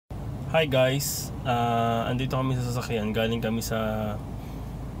Hi guys, andito kami sa sasakyan, galing kami sa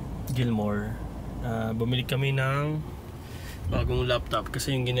Gilmore. Bumili kami ng bagong laptop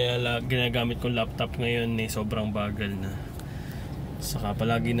kasi yung ginagamit kong laptop ngayon sobrang bagal na. Saka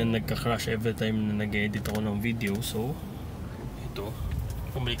palagi na nagka-crash every time na nag-edit ako ng video. So ito,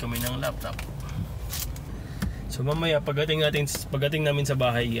 bumili kami ng laptop. So mamaya pagdating namin sa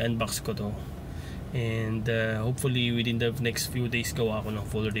bahay, i-unbox ko to. And hopefully within the next few days gawa ako ng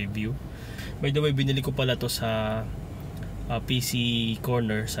full review. By the way, binili ko pala to sa PC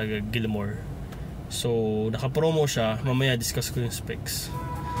Corner sa Gilmore. So naka-promo siya. Mamaya discuss ko yung specs.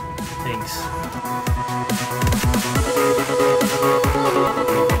 Thanks.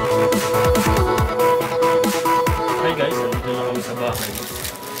 Hi guys, nandito na kami sa bahay.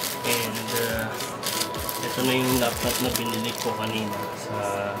 And ito na yung laptop na binili ko kanina sa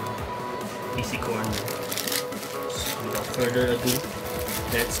PC Corner. So without further ado,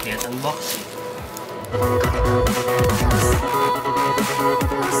 let's get unboxing.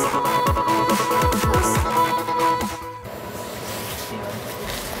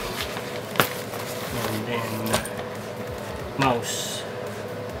 And then mouse.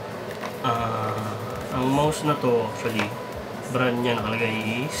 Ang mouse na to actually brand niya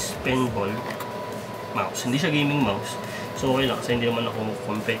nakalagay is Penball mouse. Hindi siya gaming mouse. So okay lang kasi hindi naman ako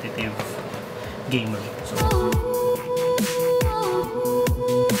competitive gamer. So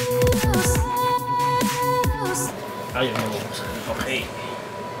ayun na mouse. Okay.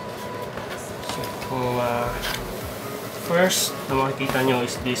 So kung first na makikita nyo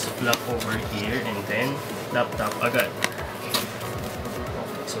is this flap over here and then laptop agad. Okay,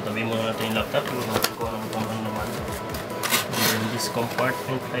 so tabi muna natin yung laptop. Tingnan natin kung ano naman. And then this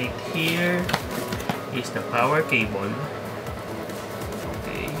compartment right here is the power cable.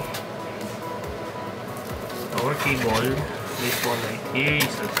 Power cable, this one right here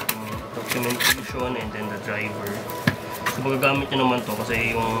is the documentation and then the driver. So magagamit nyo naman to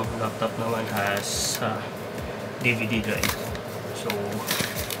kasi yung laptop naman has DVD drive. So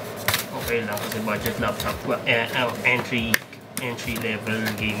okay lang kasi budget laptop, entry level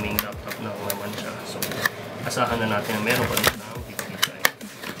gaming laptop na naman siya. So asahan na natin na meron pa rin ng DVD drive.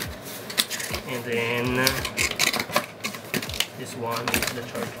 And then this one is the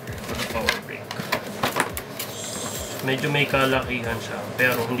charger for the power brick. Medyo may kalakihan siya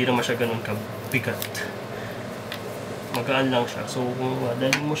pero hindi naman siya ganun kabigat. Magaan lang siya. So kung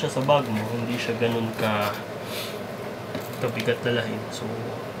dalhin mo siya sa bag mo, hindi siya ganun kabigat dalahin. So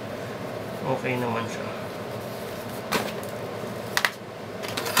okay naman siya.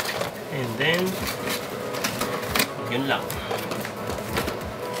 And then yun lang.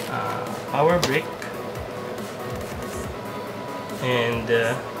 Power brick and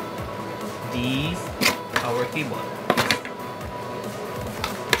the power cable.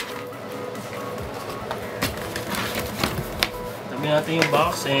 Tabi natin yung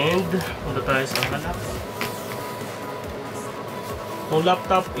box and punta tayo sa laptop. Yung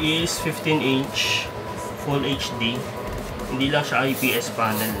laptop is 15-inch Full HD. Hindi lang siya IPS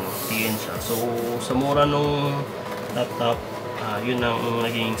panel, no? TN siya. So sa mura nung laptop, yun ang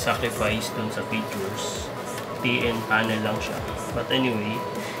naging sacrifice dun sa features. TN panel lang siya. But anyway,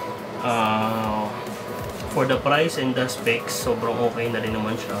 for the price and the specs, sobrang okay na rin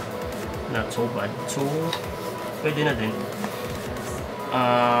naman siya. Not so bad. So pwede na din.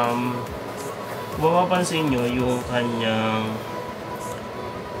 Mapapansin nyo yung kanyang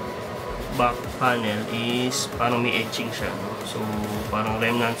back panel is parang may etching siya, no? So parang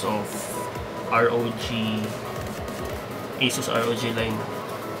remnants of ROG, Asus ROG line.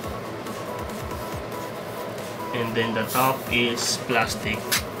 And then the top is plastic,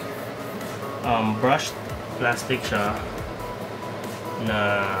 brushed plastic siya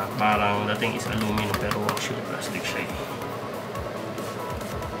na parang dating is aluminum pero actually plastic siya.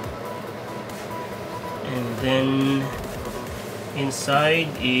 And then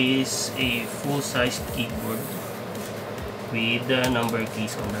inside is a full-size keyboard with the number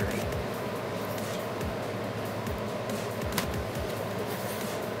keys on the right.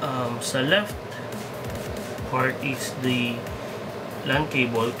 Sa left part is the LAN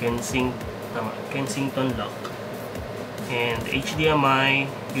cable, Kensington lock, and HDMI,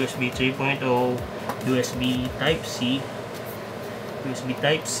 USB 3.0, USB Type-C,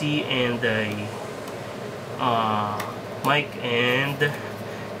 and the mic and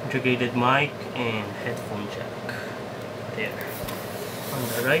integrated mic and headphone jack. There. On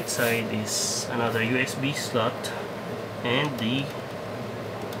the right side is another USB slot and the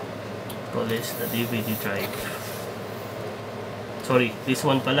DVD drive. Sorry, this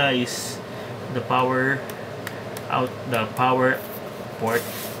one pala is the power port.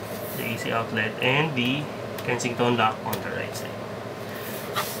 the AC outlet, and the Kensington lock on the right side.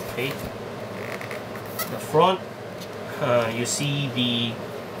 Okay. The front, you see the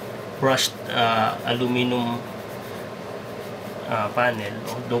brushed aluminum panel,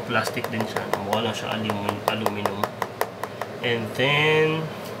 although plastic din siya. Mukha lang siya aluminum. And then,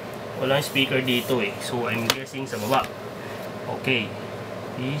 walang speaker dito eh. So, I'm guessing sa baba. Okay.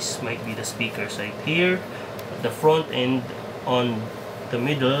 This might be the speaker side here. At the front and on the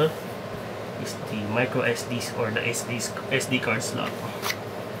middle is the micro SDs or the SD card slot.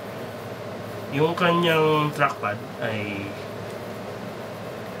 Yung kanyang trackpad ay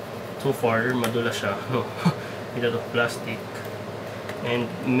so far madulas siya. No. Ito to plastic.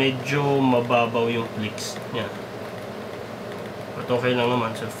 And medyo mababaw yung clicks niya. But okay lang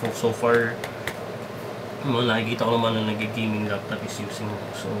naman. So far, nakikita ko naman na nag-gaming laptop is using.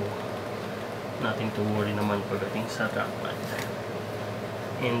 So, nothing to worry naman pagdating sa trackpad.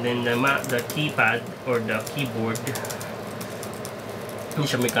 And then the keypad or the keyboard, hindi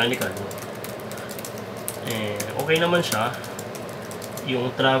siya mechanical. Okay naman siya. Yung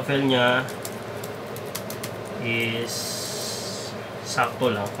travel niya is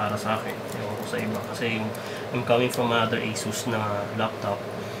sakto lang para sa akin. Ewan ko sa iba. Kasi yung I'm coming from another Asus na laptop.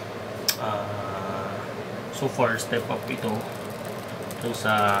 So far, step up ito dun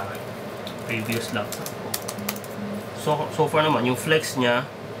sa previous laptop ko. So far naman, yung flex niya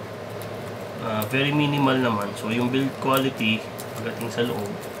very minimal naman. So yung build quality pagdating sa loob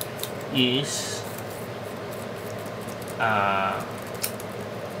is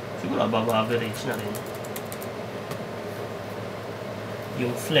siguro above average na rin.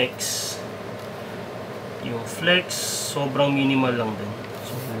 Yung flex sobrang minimal lang din.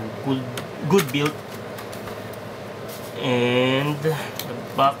 So good build. And the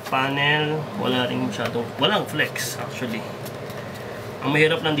back panel, walang flex actually. Ang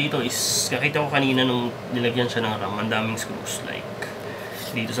mahirap lang dito is, kakita ko kanina nung nilagyan siya ng RAM, ang daming screws like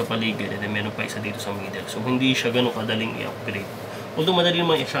dito sa paligid, and then meron pa isa dito sa middle. So hindi siya ganun kadaling i-upgrade. Although madali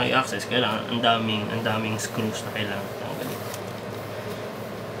naman siya i-access, kailangan ang daming screws na kailangan tanggalin.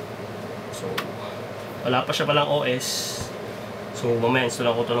 So wala pa siya palang OS. So mamaya install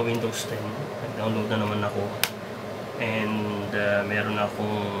ako ito ng Windows 10. Nag-download na naman ako. And meron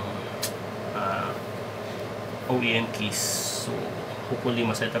akong OEM keys. So hopefully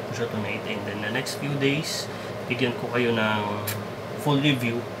ma-set up ko siya tonight. And then the next few days, bigyan ko kayo ng full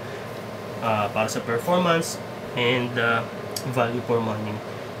review para sa performance and value for money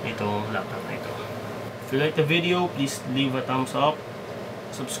itong laptop na ito. If you like the video, please leave a thumbs up,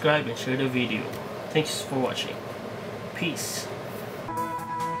 subscribe, and share the video. Thanks for watching. Peace.